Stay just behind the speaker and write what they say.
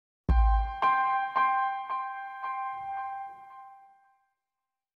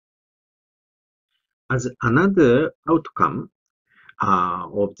As another outcome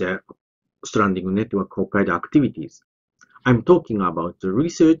of the Stranding Network Hokkaido activities, I'm talking about the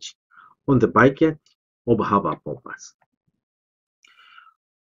research on the bycatch of harbour porpoise.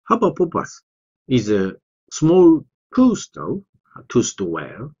 Harbour porpoise is a small toothed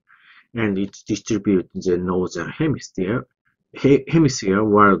whale, and it's distributed in the northern hemisphere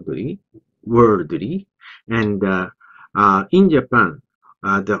worldly, and in Japan,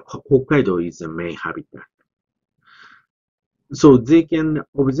 the Hokkaido is the main habitat. So they can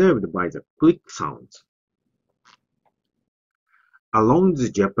observed by the click sounds. Along the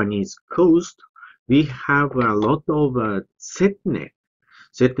Japanese coast, we have a lot of setnet.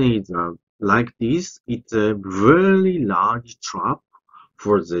 Setnet is like this. It's a very large trap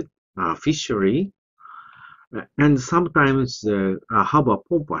for the fishery, and sometimes the harbour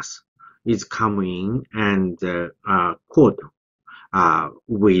porpoise is coming and caught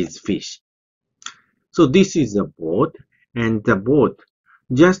with fish. So this is a boat, and the boat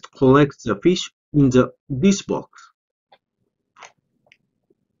just collects the fish in this box.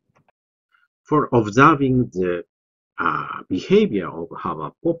 For observing the behavior of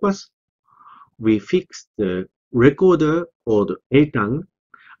harbour porpoise, we fixed the recorder called ATAN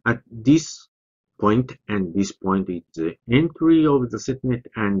at this point, and this point is the entry of the setnet,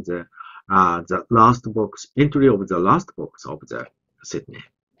 and the last box, entry of the last box of the setnet.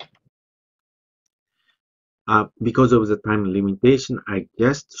 Because of the time limitation, I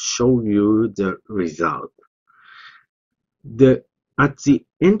just show you the result. At the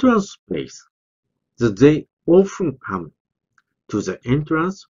entrance place, they often come to the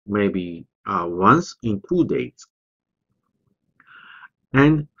entrance maybe once in 2 days.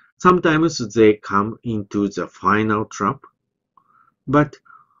 And sometimes they come into the final trap, but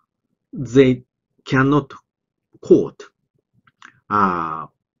they cannot caught.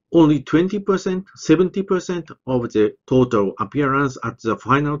 Only 20%, 70% of the total appearance at the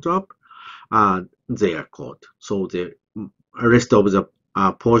final trap, they are caught. So the rest of the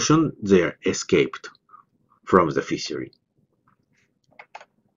portion, they are escaped from the fishery.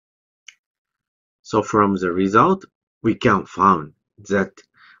 So from the result, we can find that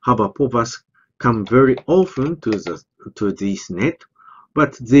harbour porpoise come very often to this net,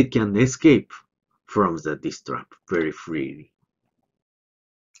 but they can escape from this trap very freely.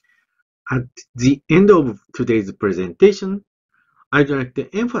 At the end of today's presentation, I'd like to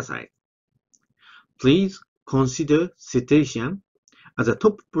emphasize, please consider cetacean as a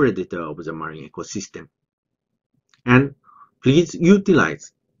top predator of the marine ecosystem. And please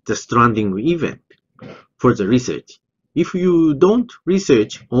utilize the stranding event for the research. If you don't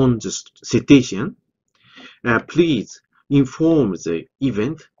research on the cetacean, please inform the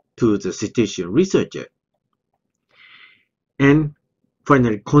event to the cetacean researcher. And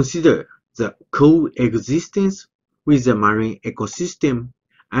finally, consider the coexistence with the marine ecosystem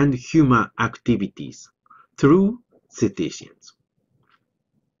and human activities through cetaceans.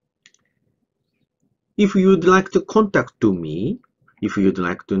 If you'd like to contact me, if you'd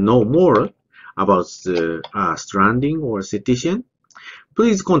like to know more about the stranding or cetacean,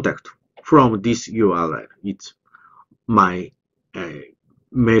 please contact from this URL. It's my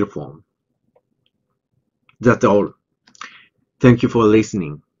mail form. That's all. Thank you for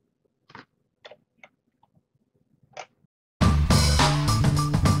listening.